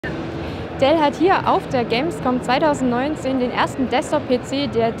Dell hat hier auf der Gamescom 2019 den ersten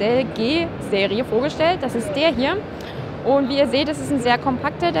Desktop-PC der Dell G-Serie vorgestellt. Das ist der hier. Und wie ihr seht, es ist ein sehr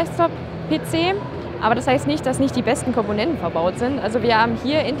kompakter Desktop-PC. Aber das heißt nicht, dass nicht die besten Komponenten verbaut sind. Also wir haben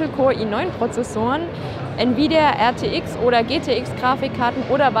hier Intel Core i9 Prozessoren, NVIDIA RTX oder GTX Grafikkarten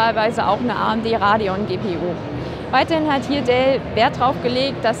oder wahlweise auch eine AMD Radeon GPU. Weiterhin hat hier Dell Wert darauf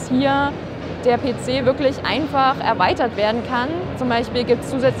gelegt, dass hier der PC wirklich einfach erweitert werden kann. Zum Beispiel gibt es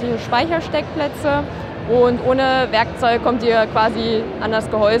zusätzliche Speichersteckplätze und ohne Werkzeug kommt ihr quasi an das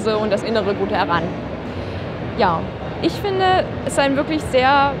Gehäuse und das Innere gut heran. Ja, ich finde, es ist ein wirklich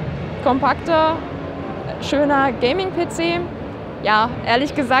sehr kompakter, schöner Gaming-PC. Ja,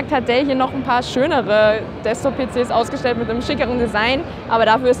 ehrlich gesagt hat Dell hier noch ein paar schönere Desktop-PCs ausgestellt mit einem schickeren Design, aber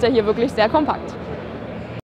dafür ist er hier wirklich sehr kompakt.